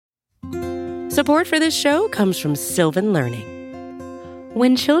Support for this show comes from Sylvan Learning.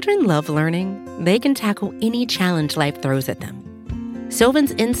 When children love learning, they can tackle any challenge life throws at them.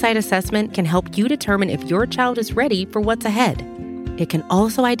 Sylvan's Insight Assessment can help you determine if your child is ready for what's ahead. It can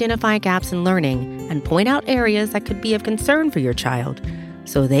also identify gaps in learning and point out areas that could be of concern for your child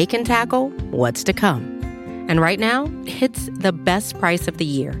so they can tackle what's to come. And right now, it's the best price of the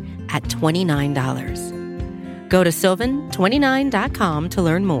year at $29. Go to sylvan29.com to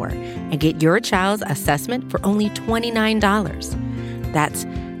learn more and get your child's assessment for only $29. That's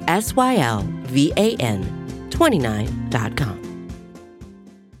SYLVAN 29.com.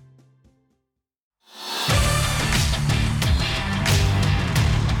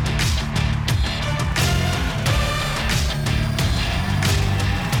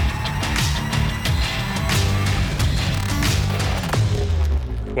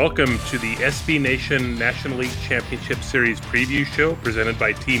 Welcome to the SB Nation National League Championship Series preview show presented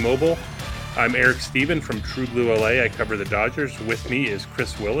by T-Mobile. I'm Eric Stephen from True Blue LA. I cover the Dodgers. With me is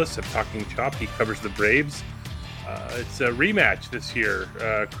Chris Willis of Talking Chop. He covers the Braves. It's a rematch this year.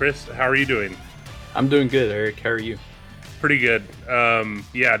 Chris, how are you doing? I'm doing good, Eric. How are you? Pretty good.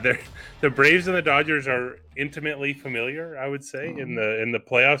 The Braves and the Dodgers are intimately familiar, I would say, in the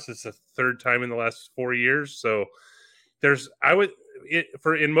playoffs. It's the third time in the last 4 years. So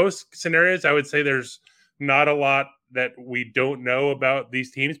in most scenarios, I would say there's not a lot that we don't know about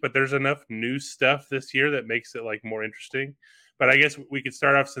these teams, but there's enough new stuff this year that makes it like more interesting. But I guess we could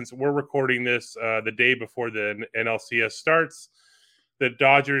start off, since we're recording this the day before the NLCS starts. The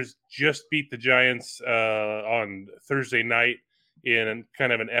Dodgers just beat the Giants on Thursday night in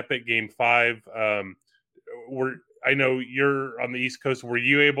kind of an epic Game 5. I know you're on the East Coast. Were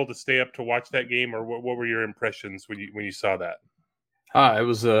you able to stay up to watch that game, or what were your impressions when you saw that? It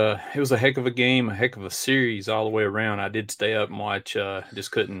was a heck of a game, a heck of a series all the way around. I did stay up and watch.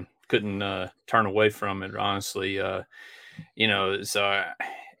 Just couldn't turn away from it, honestly. It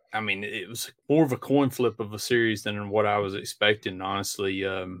was more of a coin flip of a series than what I was expecting, honestly.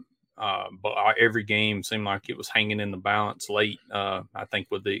 But every game seemed like it was hanging in the balance late. I think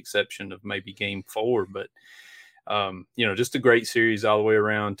with the exception of maybe Game 4, but. Just a great series all the way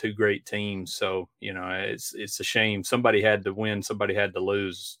around, two great teams. So, it's a shame. Somebody had to win, somebody had to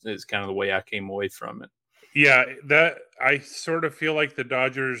lose. It's kind of the way I came away from it. Yeah, that I sort of feel like the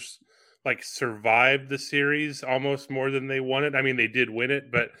Dodgers survived the series almost more than they won it. I mean, they did win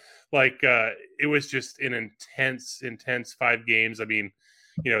it, but it was just an intense 5 games. I mean,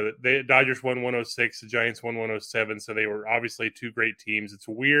 the Dodgers won 106, the Giants won 107. So they were obviously two great teams. It's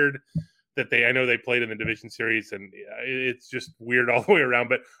weird that I know they played in the division series, and it's just weird all the way around.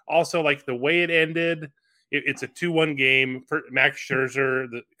 But also, the way it ended, it's a 2-1 game for Max Scherzer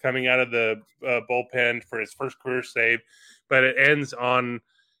coming out of the bullpen for his first career save, but it ends on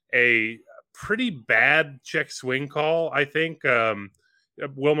a pretty bad check swing call. I think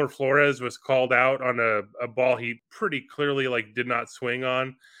Wilmer Flores was called out on a ball he pretty clearly did not swing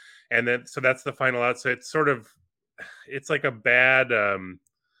on, and then so that's the final out. So it's like a bad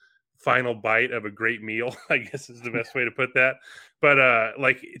final bite of a great meal, I guess is the best way to put that. But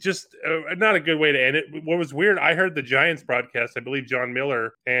not a good way to end it. What was weird, I heard the Giants broadcast, I believe John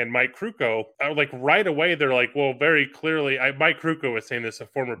Miller and Mike Krukow, right away, they're well, very clearly, Mike Krukow was saying this, a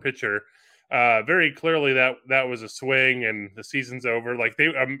former pitcher, very clearly that was a swing and the season's over.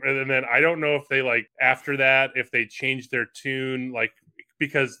 And then I don't know if they after that, if they changed their tune,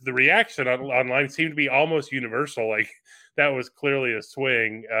 because the reaction online seemed to be almost universal. That was clearly a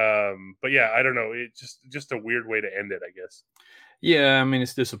swing. But yeah, I don't know. It's just a weird way to end it, I guess. Yeah, I mean,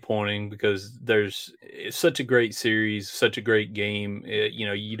 it's disappointing because it's such a great series, such a great game.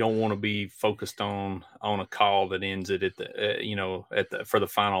 You don't want to be focused on a call that ends it for the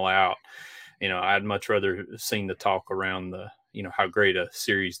final out. I'd much rather seen the talk around how great a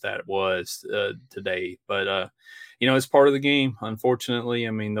series that was today. But it's part of the game, unfortunately.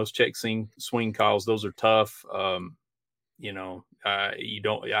 I mean, those check swing calls, those are tough.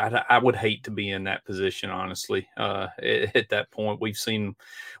 I would hate to be in that position, honestly. At that point, we've seen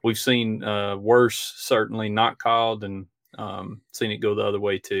worse, certainly not called, and seen it go the other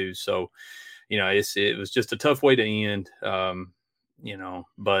way too. So, it was just a tough way to end.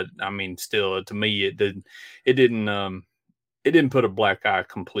 But I mean, still, to me, it didn't put a black eye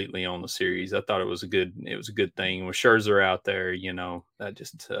completely on the series. I thought it was a good thing with Scherzer out there. That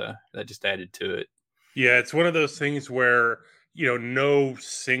just added to it. Yeah, it's one of those things where, no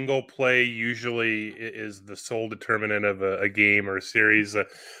single play usually is the sole determinant of a game or a series.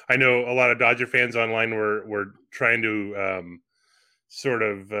 I know a lot of Dodger fans online were trying to sort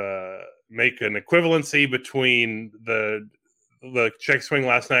of make an equivalency between the the check swing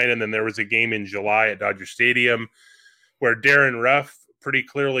last night, and then there was a game in July at Dodger Stadium where Darren Ruff pretty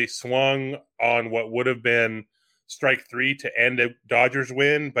clearly swung on what would have been strike 3 to end a Dodgers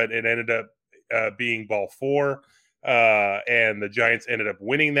win, but it ended up being ball 4, and the Giants ended up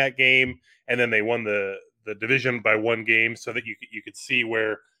winning that game, and then they won the division by 1 game, so that you could see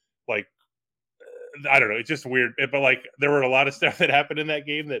where, like, I don't know, it's just weird, but like there were a lot of stuff that happened in that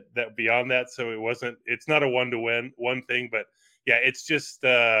game that beyond that, so it's not a 1-to-1 thing, but yeah, it's just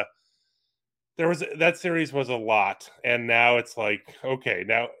that series was a lot, and now it's like, okay,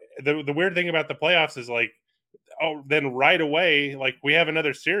 now the weird thing about the playoffs is like, oh, then right away, like we have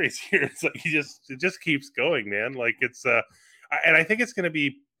another series here. It's like it just keeps going, man. Like it's and I think it's going to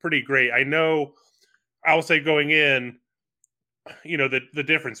be pretty great. I know, I'll say going in, you know, the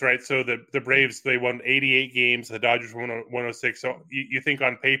difference, right? So the Braves, they won 88 games, the Dodgers won 106. So you think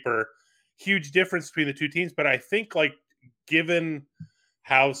on paper, huge difference between the two teams, but I think, like, given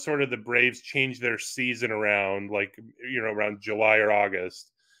how sort of the Braves changed their season around, like, you know, around July or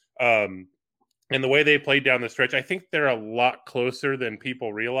August, and the way they played down the stretch, I think they're a lot closer than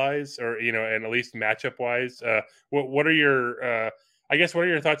people realize, or, you know, and at least matchup wise. What are your I guess what are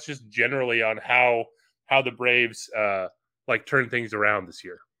your thoughts just generally on how the Braves like turn things around this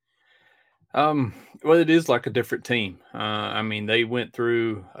year? Well, it is like a different team. I mean, they went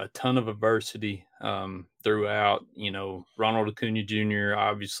through a ton of adversity throughout. You know, Ronald Acuna Jr.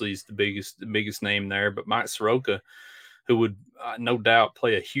 obviously is the biggest name there, but Mike Soroka, who would no doubt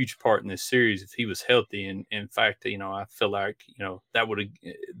play a huge part in this series if he was healthy. And in fact, you know, I feel like, you know, that would have,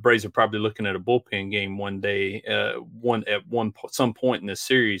 Braves are probably looking at a bullpen game one day, some point in this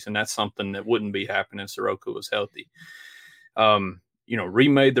series, and that's something that wouldn't be happening if Soroka was healthy. You know,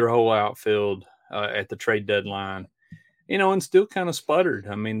 remade their whole outfield at the trade deadline, you know, and still kind of sputtered.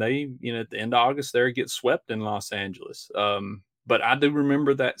 I mean, they, you know, at the end of August there, get swept in Los Angeles. But I do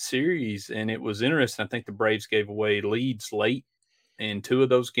remember that series, and it was interesting. I think the Braves gave away leads late in 2 of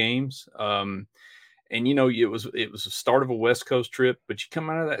those games. And, you know, it was the start of a West Coast trip, but you come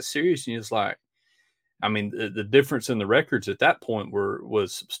out of that series and it's like, I mean, the difference in the records at that point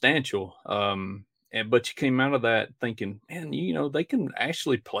was substantial. But you came out of that thinking, man, you know, they can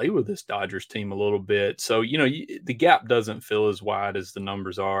actually play with this Dodgers team a little bit. So, you know, the gap doesn't feel as wide as the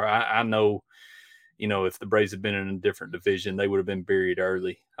numbers are. I know, you know, if the Braves had been in a different division, they would have been buried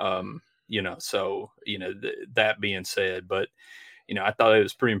early. You know, so, you know, that being said, but, you know, I thought it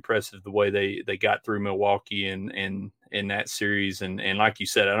was pretty impressive the way they got through Milwaukee and in that series. And like you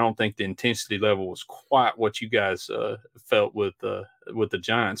said, I don't think the intensity level was quite what you guys felt with the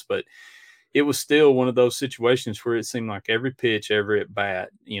Giants, but it was still one of those situations where it seemed like every pitch, every at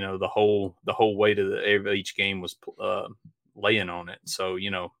bat, you know, the whole weight of each game was laying on it. So,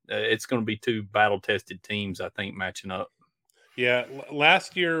 you know, it's going to be 2 battle tested teams, I think, matching up. Yeah.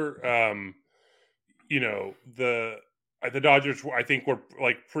 Last year, you know, the Dodgers, I think, were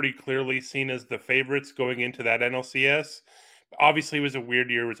like pretty clearly seen as the favorites going into that NLCS. Obviously, it was a weird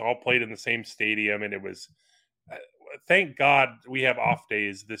year. It was all played in the same stadium, and it was, thank God we have off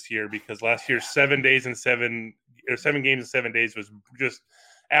days this year, because last year 7 games in 7 days was just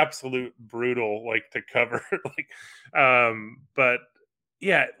absolute brutal, like, to cover. Like, but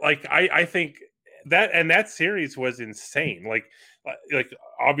yeah, like I think that series was insane. Like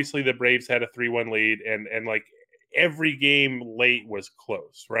obviously the Braves had a 3-1 lead, and like every game late was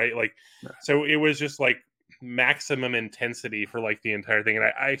close, right? Like, so it was just like maximum intensity for like the entire thing, and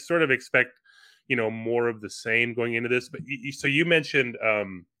I sort of expect, you know, more of the same going into this. But so you mentioned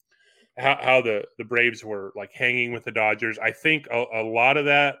how the Braves were like hanging with the Dodgers. I think a lot of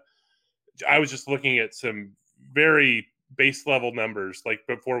that, I was just looking at some very base level numbers like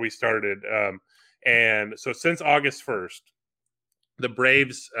before we started. And so since August 1st, the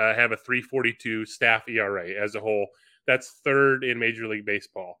Braves have a 3.42 staff ERA as a whole. That's 3rd in Major League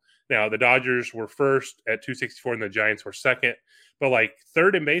Baseball. Now, the Dodgers were first at 2.64 and the Giants were second, but like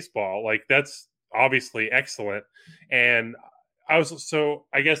 3rd in baseball, like that's obviously excellent. And I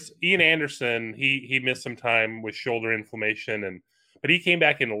guess Ian Anderson, he missed some time with shoulder inflammation, but he came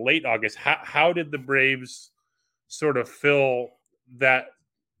back in late August. How did the Braves sort of fill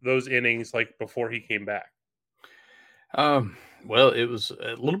those innings like before he came back? Well, it was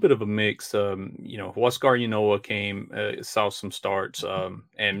a little bit of a mix. You know, Huascar Ynoa came, saw some starts,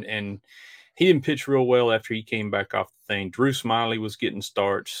 and he didn't pitch real well after he came back off the thing. Drew Smiley was getting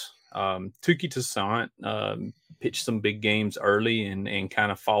starts. Touki Toussaint pitched some big games early and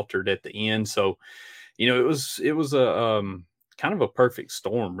kind of faltered at the end. So, you know, it was a kind of a perfect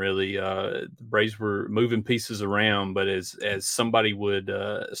storm, really. The Braves were moving pieces around, but as somebody would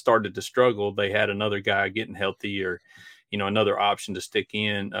started to struggle, they had another guy getting healthy, or, another option to stick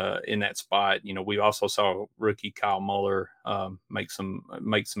in that spot. We also saw rookie Kyle Muller make some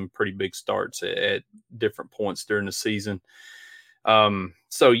pretty big starts at different points during the season.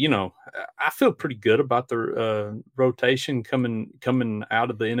 So I feel pretty good about the rotation coming out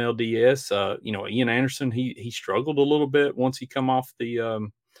of the NLDS. Ian Anderson, he struggled a little bit once he come off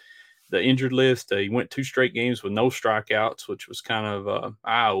the injured list. He went 2 straight games with no strikeouts, which was kind of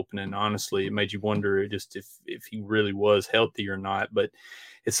eye-opening. Honestly, it made you wonder just if he really was healthy or not. But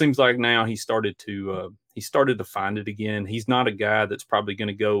it seems like now he started to find it again. He's not a guy that's probably going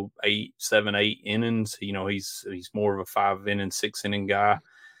to go 7, 8 innings. He's more of a 5-inning, 6-inning guy.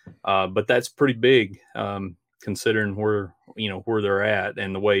 But that's pretty big considering where they're at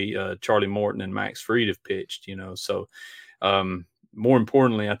and the way Charlie Morton and Max Fried have pitched. So. More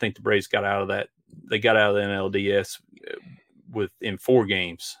importantly, I think the Braves got out of that. They got out of the NLDS in 4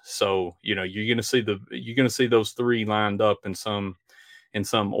 games. So you're going to see those 3 lined up in some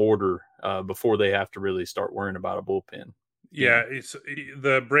order before they have to really start worrying about a bullpen. Yeah, it's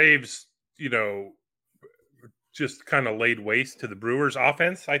the Braves. Just kind of laid waste to the Brewers'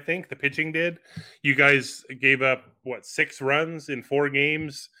 offense. I think the pitching did. You guys gave up 6 runs in 4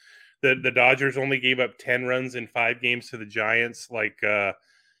 games. The Dodgers only gave up 10 runs in 5 games to the Giants.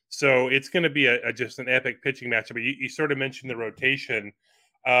 So it's going to be just an epic pitching matchup. But you sort of mentioned the rotation.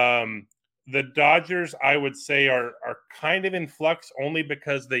 The Dodgers, I would say, are kind of in flux only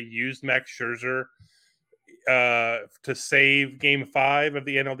because they used Max Scherzer to save Game 5 of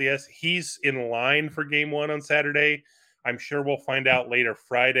the NLDS. He's in line for Game 1 on Saturday. I'm sure we'll find out later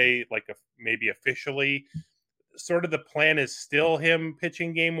Friday, maybe officially. Sort of the plan is still him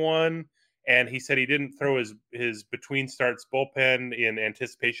pitching Game 1, and he said he didn't throw his between starts bullpen in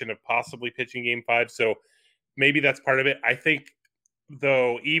anticipation of possibly pitching Game 5. So maybe that's part of it. I think,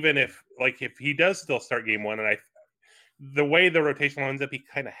 though, even if he does still start Game 1, and the way the rotation lines up, he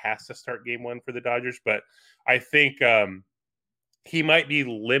kind of has to start Game 1 for the Dodgers. But I think he might be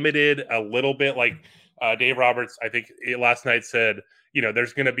limited a little bit. Dave Roberts, I think last night said,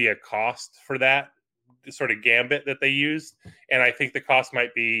 there's going to be a cost for that sort of gambit that they used, and I think the cost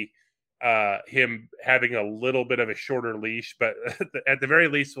might be him having a little bit of a shorter leash, but at the very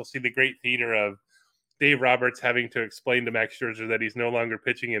least we'll see the great theater of Dave Roberts having to explain to Max Scherzer that he's no longer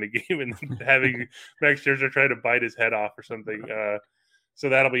pitching in a game and having Max Scherzer try to bite his head off or something. So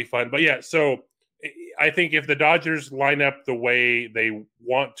that'll be fun. But yeah, so I think if the Dodgers line up the way they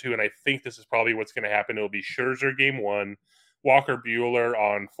want to, and I think this is probably what's going to happen, it'll be Scherzer Game 1, Walker Buehler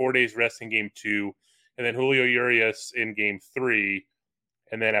on 4 days rest in Game 2, and then Julio Urias in Game 3,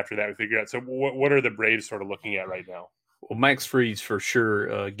 and then after that we figure out. So what are the Braves sort of looking at right now? Well, Max Fried's for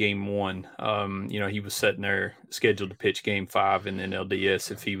sure Game 1. He was sitting there scheduled to pitch Game 5 in the NLDS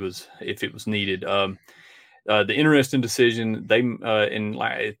if it was needed. The interesting decision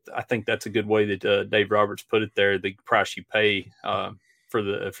I think that's a good way that Dave Roberts put it there. The price you pay for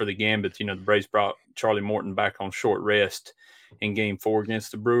the gambit. The Braves brought Charlie Morton back on short rest in Game 4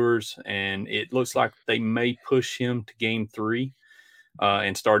 against the Brewers, and it looks like they may push him to Game 3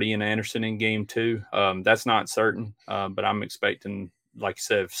 and start Ian Anderson in Game 2. That's not certain, but I'm expecting, like I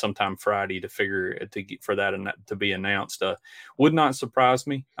said, sometime Friday for that to be announced. Would not surprise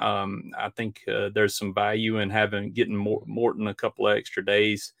me. I think there's some value in getting Morton a couple of extra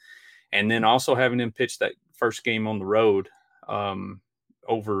days, and then also having him pitch that first game on the road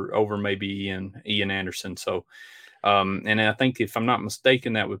over maybe Ian Anderson. So. And I think, if I'm not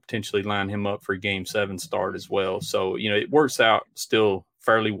mistaken, that would potentially line him up for a Game 7 start as well. So, it works out still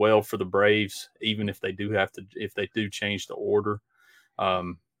fairly well for the Braves, even if they do change the order.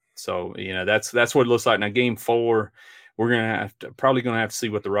 So, that's what it looks like. Now, Game 4, we're probably going to have to see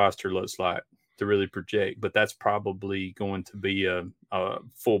what the roster looks like to really project, but that's probably going to be a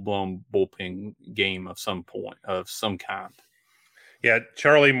full-blown bullpen game of some kind. Yeah,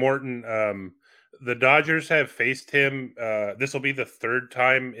 Charlie Morton, the Dodgers have faced him. This will be the 3rd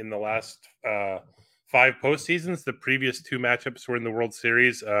time in the last 5 postseasons. The previous 2 matchups were in the World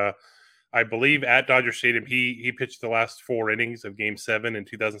Series. I believe at Dodger Stadium, he pitched the last 4 innings of Game 7 in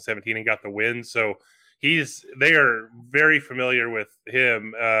 2017 and got the win. So they are very familiar with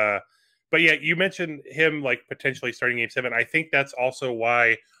him. But yeah, you mentioned him potentially starting Game 7. I think that's also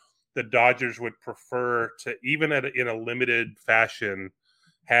why the Dodgers would prefer to, even in a limited fashion,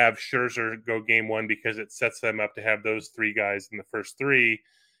 have Scherzer go Game 1, because it sets them up to have those 3 guys in the first 3,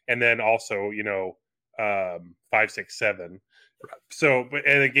 and then also 5, 6, 7. So, but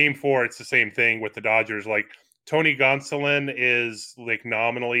in Game 4, it's the same thing with the Dodgers. Tony Gonsolin is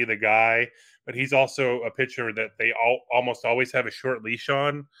nominally the guy, but he's also a pitcher that they almost always have a short leash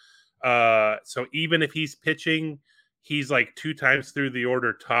on. So even if he's pitching, he's like 2 times through the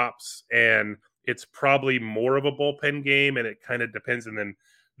order tops, and it's probably more of a bullpen game, and it kind of depends. And then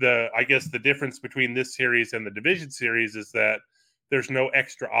I guess the difference between this series and the division series is that there's no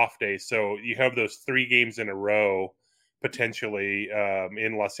extra off days. So you have those 3 games in a row potentially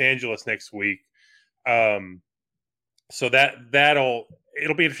in Los Angeles next week. So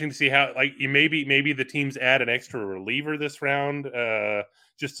it'll be interesting to see how, like, maybe the teams add an extra reliever this round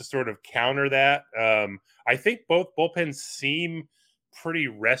just to sort of counter that. I think both bullpens seem pretty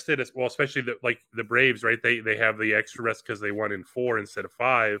rested as well, especially the Braves, right? They have the extra rest because they won in 4 instead of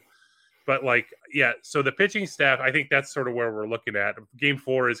 5. But so the pitching staff, I think that's sort of where we're looking at. Game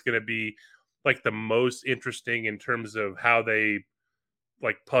 4 is going to be like the most interesting in terms of how they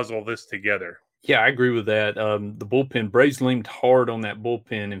like puzzle this together. Yeah, I agree with that. The bullpen, Braves leaned hard on that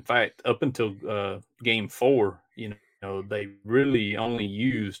bullpen. In fact, up until Game 4, they really only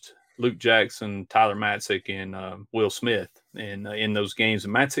used Luke Jackson, Tyler Matzek, and Will Smith in those games.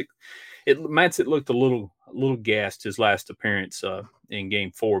 And Matzek looked a little gassed his last appearance in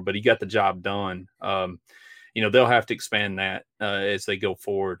Game 4, but he got the job done. They'll have to expand that as they go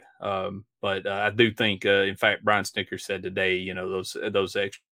forward. But I do think, in fact, Brian Snitker said today, those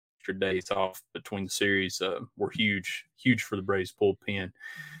extra days off between the series were huge for the Braves bullpen.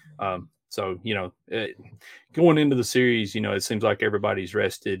 So, going into the series, it seems like everybody's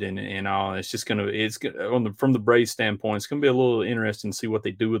rested and all. It's just from the Braves standpoint, it's going to be a little interesting to see what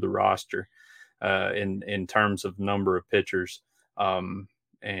they do with the roster in terms of number of pitchers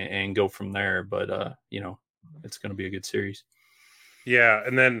and go from there. But, it's going to be a good series. Yeah.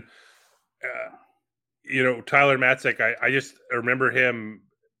 And then, Tyler Matzek, I just remember him.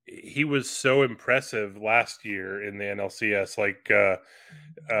 He was so impressive last year in the NLCS,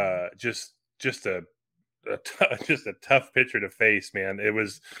 just a tough pitcher to face, man. It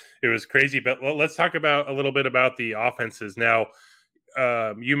was crazy. But let's talk about a little bit about the offenses now.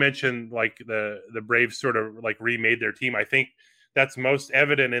 You mentioned like the Braves sort of like remade their team. I think that's most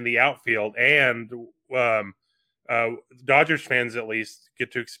evident in the outfield, and Dodgers fans at least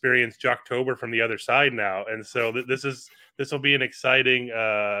get to experience Jocktober from the other side now, and so this will be an exciting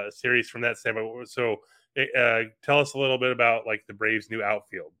series from that standpoint. So tell us a little bit about like the Braves' new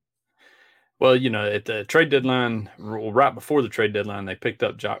outfield. Well, at the trade deadline, right before the trade deadline, they picked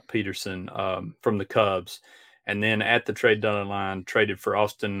up Jock Peterson from the Cubs, and then at the trade deadline, traded for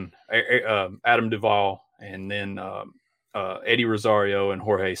Adam Duvall, and then Eddie Rosario and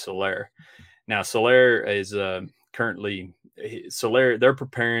Jorge Soler. Now, Soler is currently they're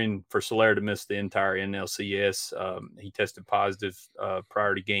preparing for Soler to miss the entire NLCS. He tested positive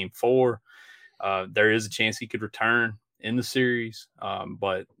prior to Game 4. There is a chance he could return in the series,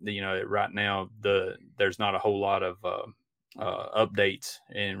 but right now there's not a whole lot of updates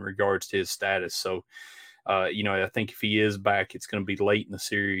in regards to his status. So, I think if he is back, it's going to be late in the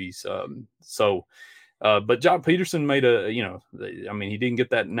series. But Jock Peterson made he didn't get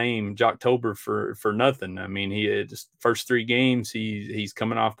that name Jocktober for nothing. I mean, he had just first 3 games, he's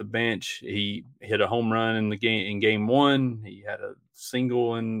coming off the bench. He hit a home run in game 1. He had a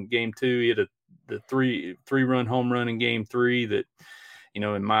single in Game 2. He had the three-run home run in Game 3 that,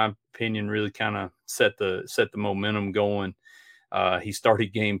 in my opinion, really kind of set the momentum going. He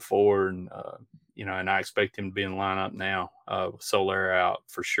started Game 4, and and I expect him to be in the lineup now with Soler out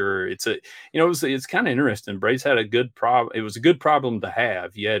for sure. It's kind of interesting. Braves had a good problem. It was a good problem to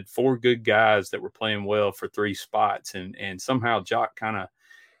have. You had 4 good guys that were playing well for 3 spots, and somehow Jock kind of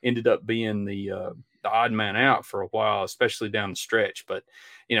ended up being the odd man out for a while, especially down the stretch. But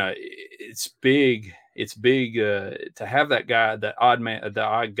it's big. It's big to have that guy, the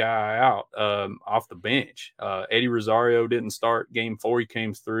odd guy out off the bench. Eddie Rosario didn't start Game 4. He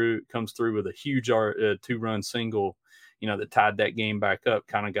comes through with a huge 2-run single, that tied that game back up,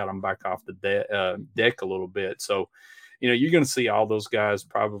 kind of got him back off the deck a little bit. So, you're going to see all those guys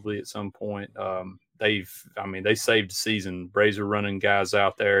probably at some point. They saved the season. Braves are running guys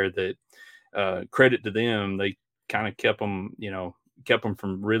out there that credit to them. They kind of kept them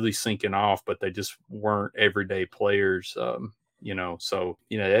from really sinking off, but they just weren't everyday players. So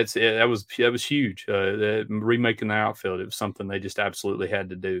that was huge. Remaking the outfield, it was something they just absolutely had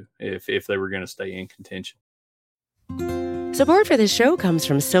to do if they were going to stay in contention. Support for this show comes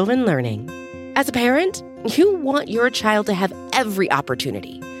from Sylvan Learning. As a parent, you want your child to have every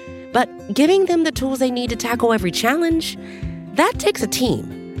opportunity, but giving them the tools they need to tackle every challenge, that takes a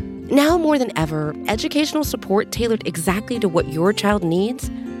team. Now more than ever, educational support tailored exactly to what your child needs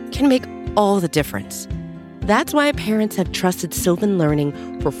can make all the difference. That's why parents have trusted Sylvan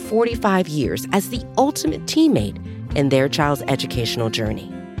Learning for 45 years as the ultimate teammate in their child's educational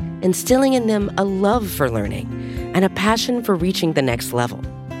journey. instilling in them a love for learning and a passion for reaching the next level.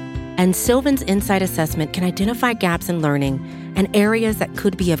 And Sylvan's Insight Assessment can identify gaps in learning and areas that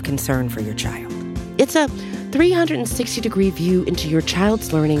could be of concern for your child. It's a 360-degree view into your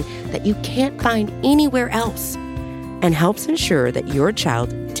child's learning that you can't find anywhere else, and helps ensure that your child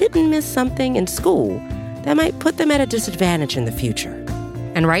didn't miss something in school that might put them at a disadvantage in the future.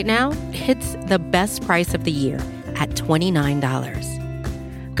 And right now, it's the best price of the year at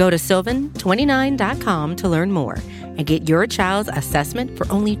 $29. Go to sylvan29.com to learn more and get your child's assessment for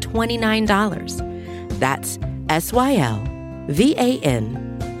only $29. That's SYLVAN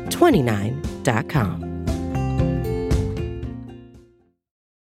 29.com.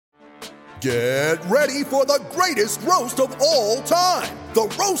 Get ready for the greatest roast of all time, the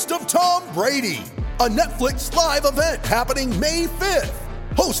Roast of Tom Brady, a Netflix live event happening May 5th.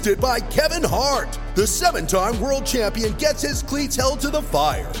 Hosted by Kevin Hart, the 7-time world champion gets his cleats held to the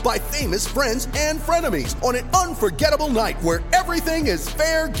fire by famous friends and frenemies on an unforgettable night where everything is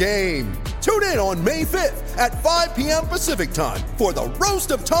fair game. Tune in on May 5th at 5 p.m. Pacific time for the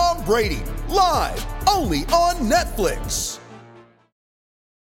Roast of Tom Brady, live only on Netflix.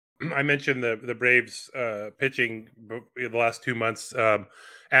 I mentioned the Braves pitching in the last 2 months. I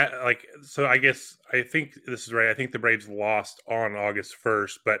think this is right. I think the Braves lost on August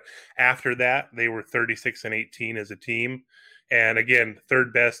 1st, but after that, they were 36-18 as a team. And again,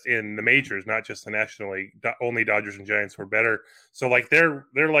 third best in the majors, not just the National League. Only Dodgers and Giants were better. So like they're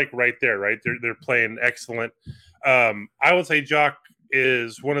like right there, right? They're playing excellent. I would say Jock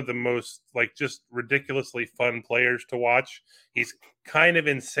is one of the most like just ridiculously fun players to watch. He's kind of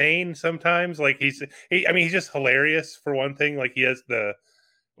insane sometimes. Like he's just hilarious for one thing. Like he has the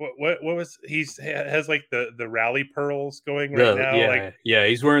has like the rally pearls going right now.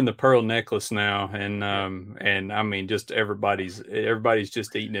 He's wearing the pearl necklace now, and I mean just everybody's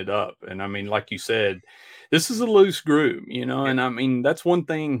just eating it up. And I mean, like you said, this is a loose group, and I mean that's one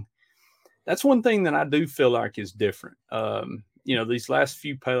thing that I do feel like is different. These last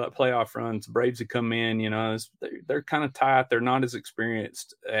few playoff runs, the Braves have come in, they're kind of tight. They're not as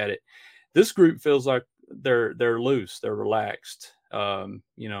experienced at it. This group feels like they're loose. They're relaxed.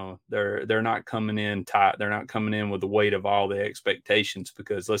 They're not coming in tight. They're not coming in with the weight of all the expectations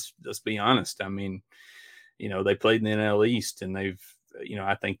because let's be honest. I mean, they played in the NL East and they've,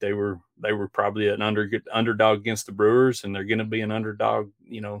 I think they were probably an underdog against the Brewers, and they're going to be an underdog,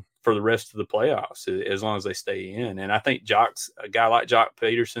 for the rest of the playoffs as long as they stay in. And I think a guy like Jock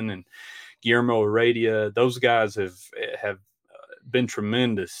Peterson and Guillermo Heredia, those guys have been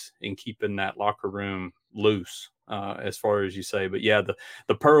tremendous in keeping that locker room loose, as far as you say. But yeah,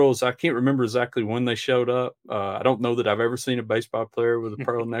 the pearls, I can't remember exactly when they showed up. I don't know that I've ever seen a baseball player with a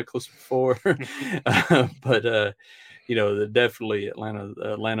pearl necklace before, but definitely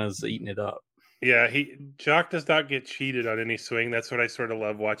Atlanta's eating it up. Yeah, Jock does not get cheated on any swing. That's what I sort of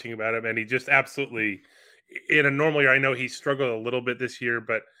love watching about him. And he just absolutely, in a normal year, I know he struggled a little bit this year,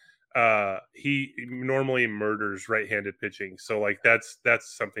 but he normally murders right-handed pitching. So like that's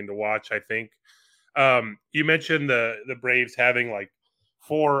something to watch, I think. You mentioned the Braves having like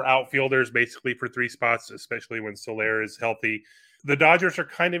 4 outfielders basically for 3 spots, especially when Soler is healthy. The Dodgers are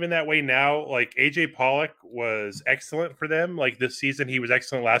kind of in that way now. Like AJ Pollock was excellent for them. Like this season, he was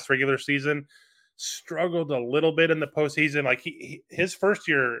excellent last regular season. Struggled a little bit in the postseason. Like his first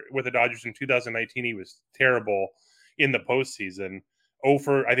year with the Dodgers in 2019, he was terrible in the postseason. I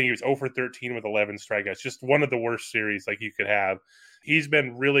think he was 0 for 13 with 11 strikeouts. Just one of the worst series like you could have. He's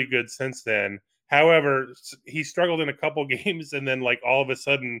been really good since then. However, he struggled in a couple games, and then like all of a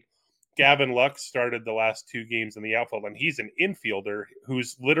sudden, Gavin Lux started the last 2 games in the outfield, and he's an infielder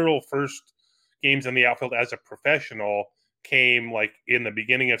whose literal first games in the outfield as a professional came like in the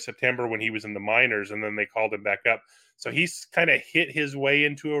beginning of September when he was in the minors, and then they called him back up. So he's kind of hit his way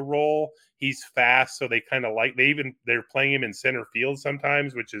into a role. He's fast, so they kind of they're playing him in center field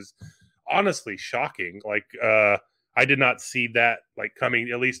sometimes, which is honestly shocking. Like I did not see that like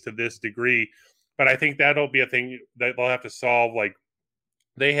coming, at least to this degree. But I think that'll be a thing that they'll have to solve. Like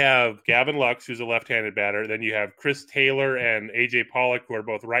they have Gavin Lux, who's a left-handed batter. Then you have Chris Taylor and AJ Pollock, who are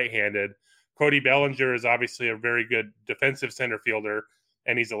both right-handed. Cody Bellinger is obviously a very good defensive center fielder,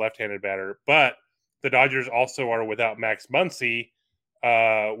 and he's a left-handed batter. But the Dodgers also are without Max Muncy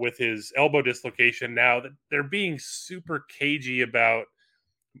with his elbow dislocation. Now, they're being super cagey about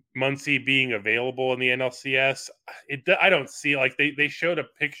Muncy being available in the NLCS. I don't see, like, they showed a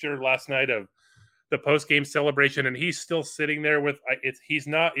picture last night of the post-game celebration, and he's still sitting there with he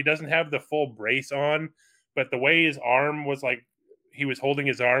doesn't have the full brace on, but the way his arm was, like, he was holding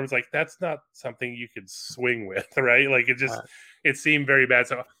his arms, like, that's not something you could swing with, right? Like, it seemed very bad.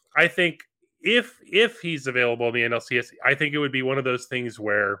 So I think if he's available in the NLCS, I think it would be one of those things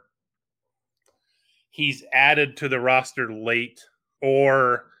where he's added to the roster late,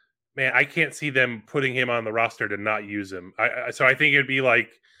 or man, I can't see them putting him on the roster to not use him. So I think it'd be like,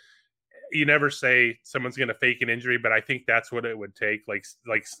 you never say someone's going to fake an injury, but I think that's what it would take. Like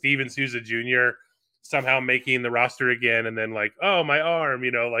Steven Souza Jr. somehow making the roster again, and then like, oh, my arm,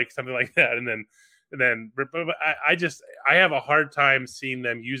 like something like that, and then I have a hard time seeing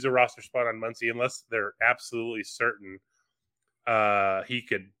them use a roster spot on Muncy unless they're absolutely certain he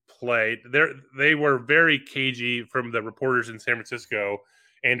could play. They were very cagey from the reporters in San Francisco.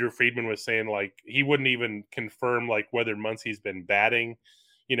 Andrew Friedman was saying like he wouldn't even confirm like whether Muncy's been batting,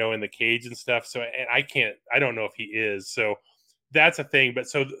 in the cage and stuff. So, and I don't know if he is. So that's a thing. But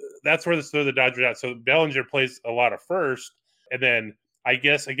so that's where the Dodgers out. So Bellinger plays a lot of first, and then I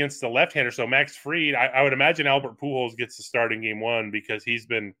guess against the left-hander. So Max Fried, I would imagine Albert Pujols gets to start in game 1 because he's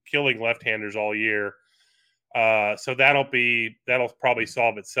been killing left-handers all year. So that'll probably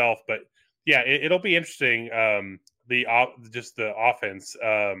solve itself. But yeah, it'll be interesting. Just the offense.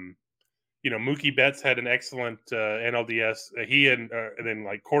 Mookie Betts had an excellent NLDS. He and then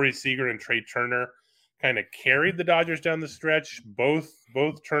like Corey Seager and Trey Turner kind of carried the Dodgers down the stretch. Both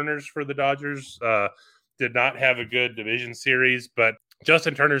Turners for the Dodgers did not have a good division series, but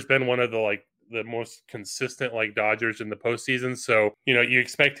Justin Turner's been one of the most consistent Dodgers in the postseason. So, you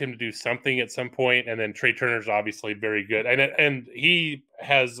expect him to do something at some point. And then Trey Turner's obviously very good. And he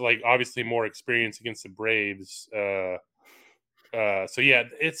has obviously more experience against the Braves. So yeah,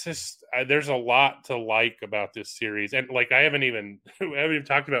 it's just, there's a lot to like about this series. And I haven't even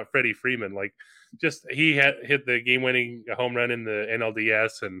talked about Freddie Freeman. Just, he hit the game winning home run in the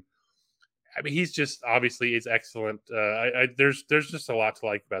NLDS. And I mean, he's just obviously is excellent. There's just a lot to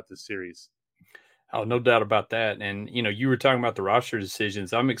like about this series. Oh, no doubt about that. And, you were talking about the roster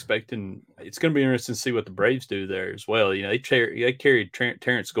decisions. I'm expecting it's going to be interesting to see what the Braves do there as well. They carried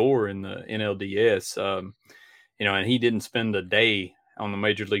Terrence Gore in the NLDS, and he didn't spend a day on the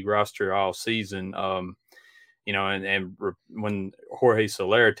major league roster all season. When Jorge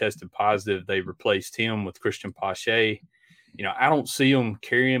Soler tested positive, they replaced him with Christian Pache. I don't see them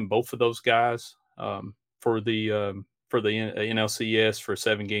carrying both of those guys for the NLCS for a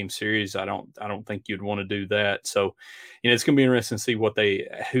 7-game series. I don't think you'd want to do that. So, it's going to be interesting to see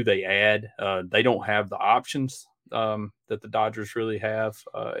who they add. They don't have the options that the Dodgers really have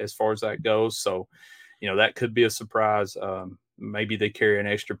as far as that goes. So, that could be a surprise. Maybe they carry an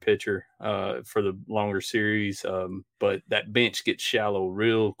extra pitcher for the longer series, but that bench gets shallow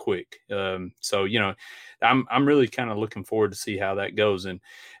real quick. So, I'm really kind of looking forward to see how that goes. And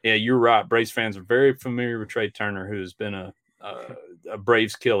yeah, you're right. Braves fans are very familiar with Trey Turner, who has been a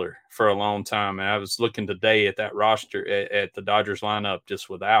Braves killer for a long time. And I was looking today at that roster at the Dodgers lineup just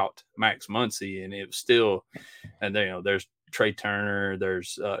without Max Muncy, and it was still, and there's Trey Turner,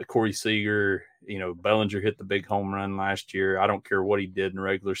 there's Corey Seager. Bellinger hit the big home run last year. I don't care what he did in the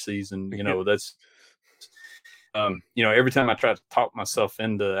regular season. That's every time I try to talk myself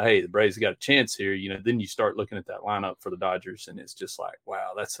into, hey, the Braves got a chance here, then you start looking at that lineup for the Dodgers, and it's just like,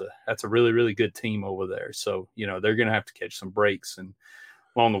 wow, that's a really, really good team over there. So, they're going to have to catch some breaks and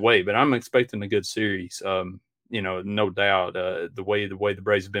along the way, but I'm expecting a good series. No doubt, the way the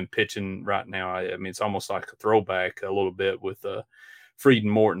Braves have been pitching right now, I mean, it's almost like a throwback a little bit with Fried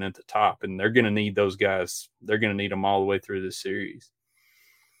and Morton at the top, and they're going to need those guys. They're going to need them all the way through this series.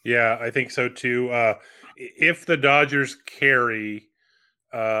 Yeah, I think so too. If the Dodgers carry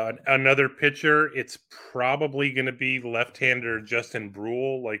another pitcher, it's probably going to be left-hander Justin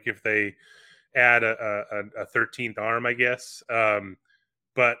Brule. If they add a 13th arm, I guess.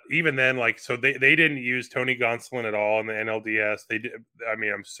 But even then, so they didn't use Tony Gonsolin at all in the NLDS. They did. I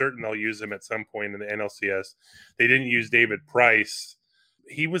mean, I'm certain they'll use him at some point in the NLCS. They didn't use David Price.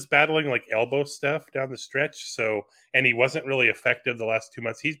 He was battling elbow stuff down the stretch. So, and he wasn't really effective the last 2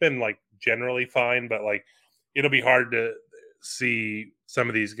 months. He's been generally fine, but it'll be hard to see some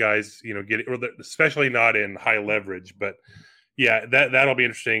of these guys, get it, especially not in high leverage. But yeah, that'll be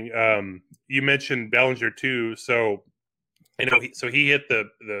interesting. You mentioned Bellinger too. So, he hit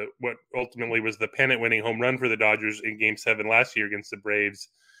the what ultimately was the pennant-winning home run for the Dodgers in Game 7 last year against the Braves.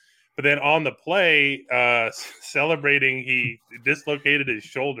 But then on the play, celebrating, he dislocated his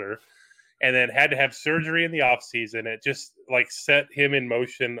shoulder and then had to have surgery in the offseason. It just set him in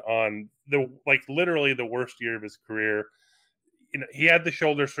motion on the literally the worst year of his career. He had the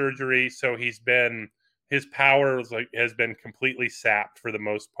shoulder surgery, so his power has been completely sapped for the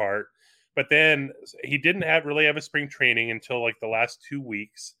most part. But then he didn't really have a spring training until the last 2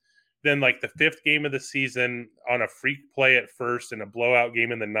 weeks. Then like the 5th game of the season on a freak play at first and a blowout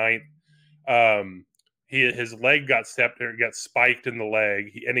game in the 9th, his leg got spiked in the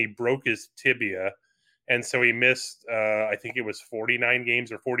leg, and he broke his tibia, and so he missed I think it was 49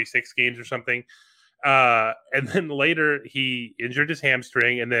 games or 46 games or something. And then later he injured his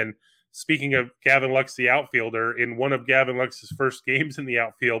hamstring, and then speaking of Gavin Lux, the outfielder, in one of Gavin Lux's first games in the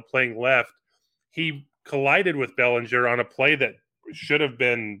outfield playing left, he collided with Bellinger on a play that should have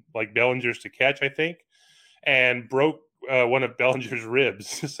been like Bellinger's to catch, I think, and broke one of Bellinger's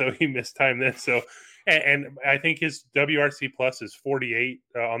ribs. So he missed time then. So, and I think his WRC plus is 48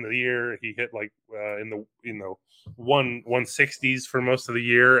 on the year. He hit like in the 160s for most of the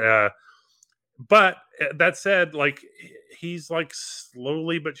year. But that said, like, he's like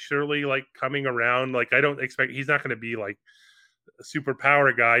slowly but surely like coming around. Like, I don't expect he's not going to be like a super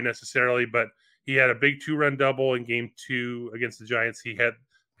power guy necessarily, but he had a big 2-run double in game 2 against the Giants.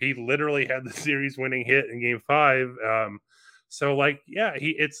 He literally had the series winning hit in game 5. So like, yeah,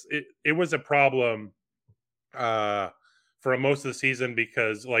 it was a problem for most of the season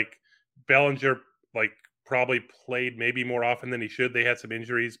because like Bellinger like probably played maybe more often than he should. They had some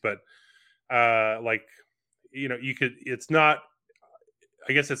injuries, but like, you know, it's not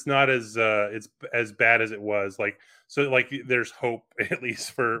as bad as it was. Like, so like there's hope at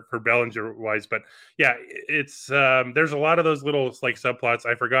least for Bellinger wise, but yeah, it's there's a lot of those little like subplots.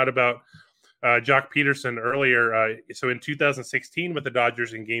 I forgot about Jock Peterson earlier. So in 2016 with the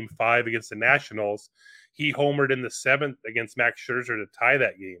Dodgers in game 5 against the Nationals, he homered in the 7th against Max Scherzer to tie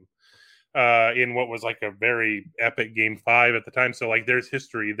that game in what was like a very epic game 5 at the time. So like there's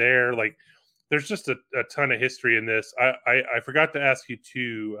history there. Like there's just a ton of history in this. I forgot to ask you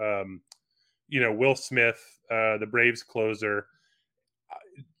too, you know, Will Smith, the Braves closer,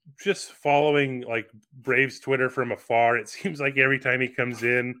 just following like Braves Twitter from afar. It seems like every time he comes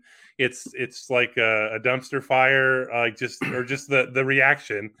in, it's like a dumpster fire, like just the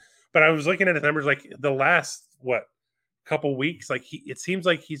reaction. But I was looking at the numbers, like the last couple weeks, like it seems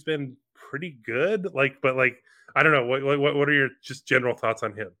like he's been pretty good. Like, but like I don't know, what are your just general thoughts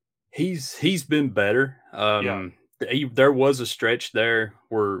on him? He's been better. There was a stretch there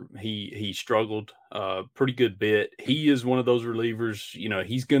where he struggled pretty good bit. He is one of those relievers, you know,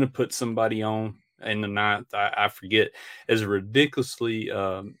 he's going to put somebody on in the 9th. I forget, as a ridiculously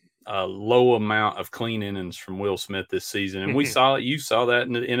low amount of clean innings from Will Smith this season. And you saw that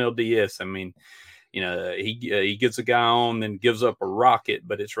in the NLDS. I mean, you know, he gets a guy on, then gives up a rocket,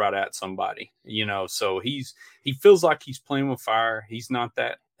 but it's right at somebody, you know. So he feels like he's playing with fire. He's not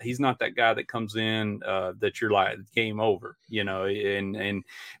that guy that comes in that you're like game over, you know, and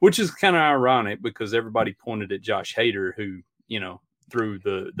which is kind of ironic because everybody pointed at Josh Hader, who, you know, threw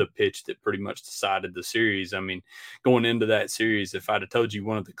the pitch that pretty much decided the series. I mean, going into that series, if I'd have told you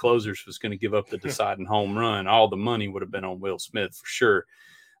one of the closers was going to give up the deciding home run, all the money would have been on Will Smith for sure.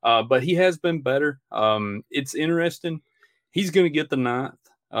 But he has been better. It's interesting. He's going to get the 9th.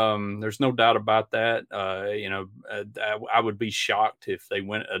 There's no doubt about that. You know, I would be shocked if they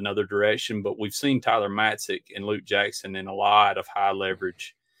went another direction, but we've seen Tyler Matzik and Luke Jackson in a lot of high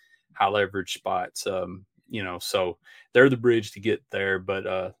leverage spots. You know, so they're the bridge to get there.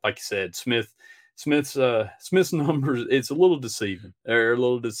 But like you said, Smith's numbers, it's a little deceiving. They're a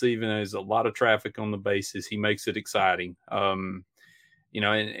little deceiving. There's a lot of traffic on the bases. He makes it exciting. You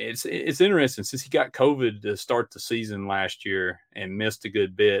know, and it's interesting since he got COVID to start the season last year and missed a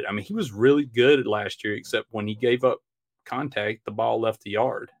good bit. I mean, he was really good last year, except when he gave up contact, the ball left the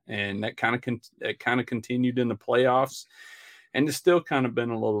yard, and that kind of continued in the playoffs, and it's still kind of been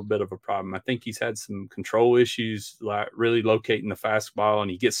a little bit of a problem. I think he's had some control issues, like really locating the fastball, and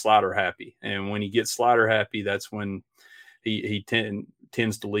he gets slider happy, and when he gets slider happy, that's when he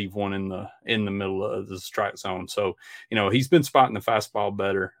tends to leave one in the middle of the strike zone. So, you know, he's been spotting the fastball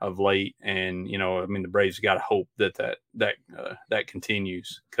better of late. And, you know, I mean, the Braves got to hope that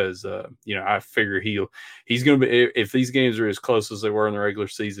continues because, you know, I figure he's going to be, if these games are as close as they were in the regular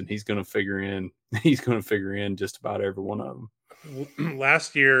season, he's going to figure in just about every one of them.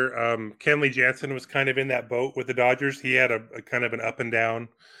 Last year, Kenley Jansen was kind of in that boat with the Dodgers. He had a kind of an up and down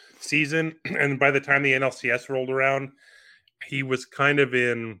season. And by the time the NLCS rolled around, he was kind of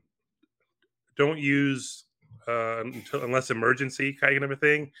in don't use unless emergency kind of a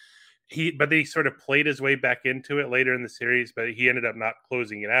thing. But he sort of played his way back into it later in the series, but he ended up not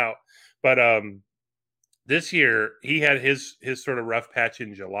closing it out. But this year he had his sort of rough patch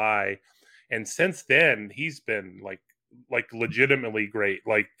in July, and since then he's been like legitimately great.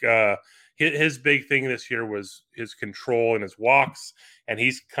 Like his big thing this year was his control and his walks, and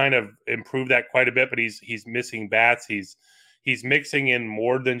he's kind of improved that quite a bit. But he's missing bats. he's mixing in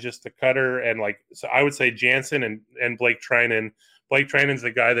more than just the cutter. And like, so I would say Jansen and Blake Treinen. Blake Treinen's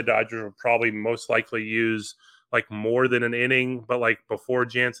the guy the Dodgers will probably most likely use like more than an inning, but like before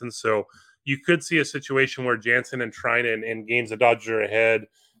Jansen. So you could see a situation where Jansen and Treinen in games the Dodgers are ahead,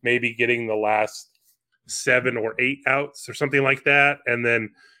 maybe getting the last 7 or 8 outs or something like that. And then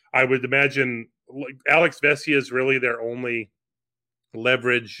I would imagine like Alex Vesia is really their only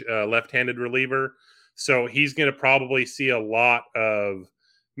leverage left-handed reliever. So he's going to probably see a lot of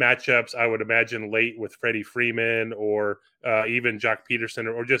matchups, I would imagine, late with Freddie Freeman or even Jock Peterson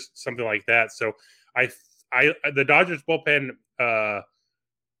or just something like that. So the Dodgers bullpen,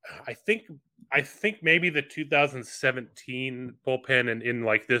 I think maybe the 2017 bullpen in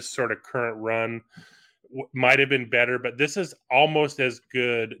like this sort of current run might have been better, but this is almost as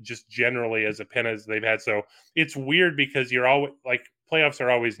good just generally as a pen as they've had. So it's weird because you're always like playoffs are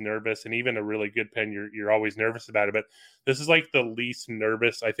always nervous, and even a really good pen, you're always nervous about it. But this is like the least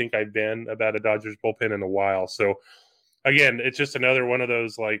nervous I think I've been about a Dodgers bullpen in a while. So again, it's just another one of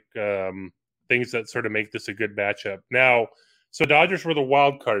those like things that sort of make this a good matchup. Now, so Dodgers were the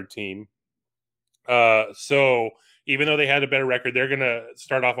wild card team. So even though they had a better record, they're going to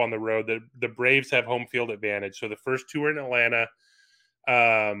start off on the road. The Braves have home field advantage. So the first two are in Atlanta.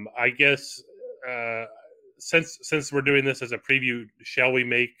 I guess since we're doing this as a preview, shall we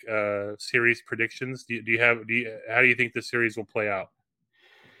make series predictions? How do you think the series will play out?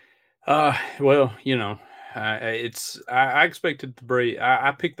 Well, I expected the Braves.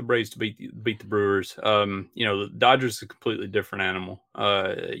 I picked the Braves to beat the Brewers. The Dodgers is a completely different animal.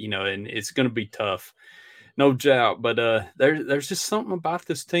 And it's going to be tough, no doubt. But there's just something about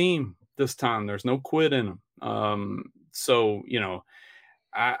this team this time. There's no quit in them. So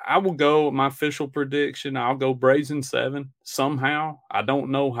I will go my official prediction. I'll go Braves in 7 somehow. I don't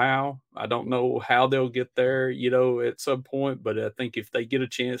know how. I don't know how they'll get there. At some point. But I think if they get a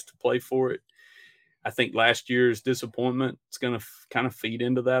chance to play for it. I think last year's disappointment is going to kind of feed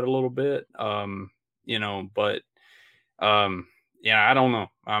into that a little bit, I don't know.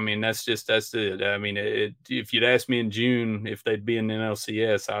 I mean, that's it. I mean, if you'd asked me in June if they'd be in the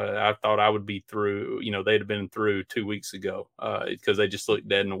NLCS, I thought I would be through, they'd have been through 2 weeks ago because they just looked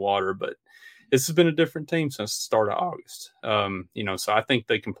dead in the water. But this has been a different team since the start of August. So I think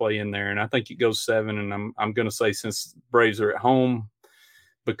they can play in there, and I think it goes 7. And I'm going to say since Braves are at home,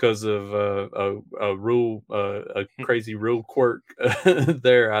 because of a crazy rule quirk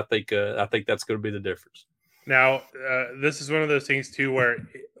there, I think that's going to be the difference. Now, this is one of those things too, where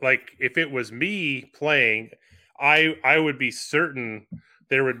like if it was me playing, I would be certain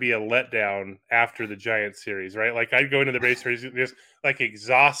there would be a letdown after the Giants series, right? Like I'd go into the Braves series just like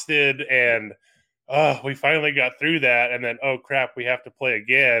exhausted and we finally got through that, and then oh crap, we have to play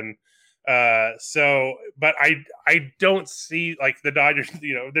again. But I don't see like the Dodgers,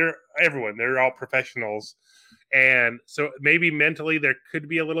 they're all professionals. And so maybe mentally there could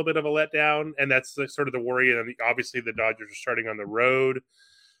be a little bit of a letdown, and that's sort of the worry. And obviously the Dodgers are starting on the road.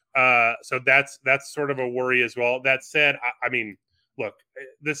 So that's sort of a worry as well. That said, I mean, look,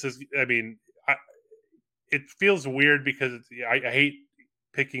 it feels weird because I hate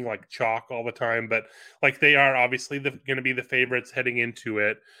picking like chalk all the time, but like they are obviously going to be the favorites heading into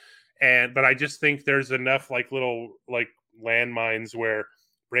it. But I just think there's enough like little like landmines where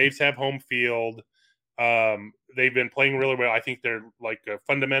Braves have home field. They've been playing really well. I think they're like a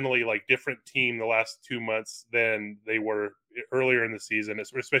fundamentally like different team the last 2 months than they were earlier in the season,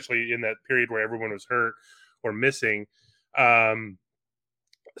 especially in that period where everyone was hurt or missing.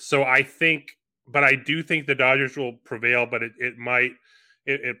 So I do think the Dodgers will prevail, but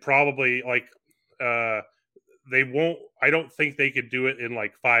it probably like they won't. I don't think they could do it in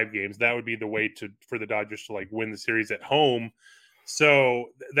like 5 games. That would be the way for the Dodgers to like win the series at home. So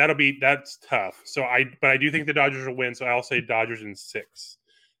that's tough. But I do think the Dodgers will win. So I'll say Dodgers in 6.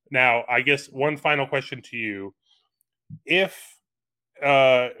 Now, I guess one final question to you: if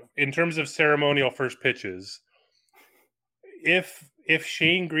in terms of ceremonial first pitches, if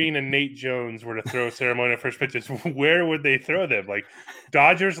Shane Green and Nate Jones were to throw ceremonial first pitches, where would they throw them? Like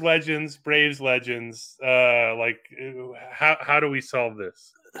Dodgers legends, Braves legends. How do we solve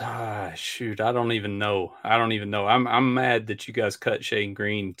this? Shoot, I don't even know. I'm mad that you guys cut Shane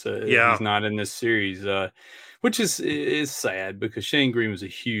Green he's not in this series, which is sad because Shane Green was a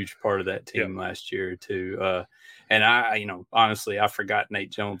huge part of that team last year too. And I honestly, I forgot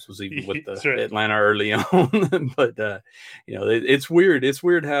Nate Jones was even with the Atlanta early on. But it's weird. It's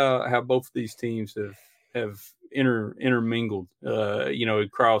weird how both of these teams have intermingled.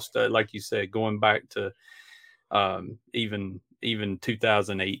 Across like you said, going back to even even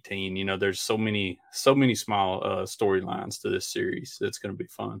 2018. You know, there's so many small storylines to this series. It's going to be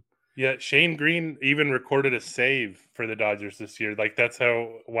fun. Yeah, Shane Green even recorded a save for the Dodgers this year. Like, that's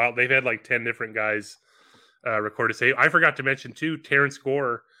how wild. They've had like 10 different guys record a save. I forgot to mention too, Terrence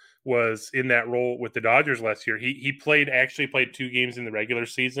Gore was in that role with the Dodgers last year. He actually played 2 games in the regular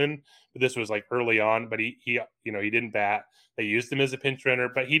season, but this was like early on. But he didn't bat. They used him as a pinch runner,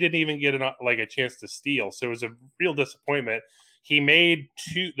 but he didn't even get a chance to steal. So it was a real disappointment. He made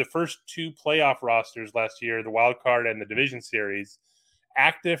the first 2 playoff rosters last year, the wild card and the division series,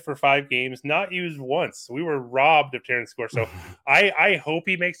 active for 5 games, not used once. We were robbed of Terrence Gore. So I hope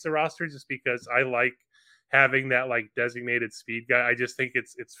he makes the roster, just because I like having that like designated speed guy. I just think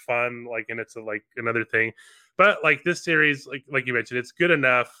it's fun, like, and it's another thing. But like this series, like you mentioned, it's good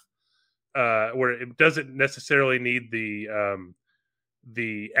enough where it doesn't necessarily need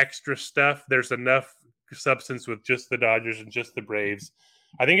the extra stuff. There's enough substance with just the Dodgers and just the Braves.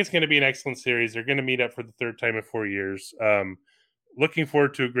 I think it's going to be an excellent series. They're going to meet up for the 3rd time in 4 years. Looking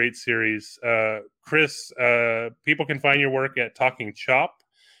forward to a great series. Chris, people can find your work at Talking Chop.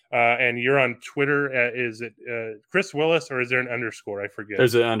 And you're on Twitter. Is it Chris Willis, or is there an underscore? I forget.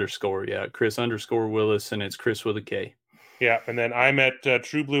 There's an underscore. Yeah. Chris _Willis, and it's Chris with a K. Yeah. And then I'm at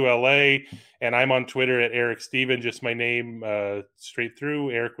True Blue LA, and I'm on Twitter at Eric Steven, just my name straight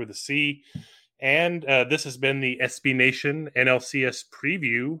through, Eric with a C. And this has been the SB Nation NLCS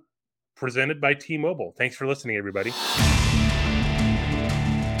preview presented by T-Mobile. Thanks for listening, everybody.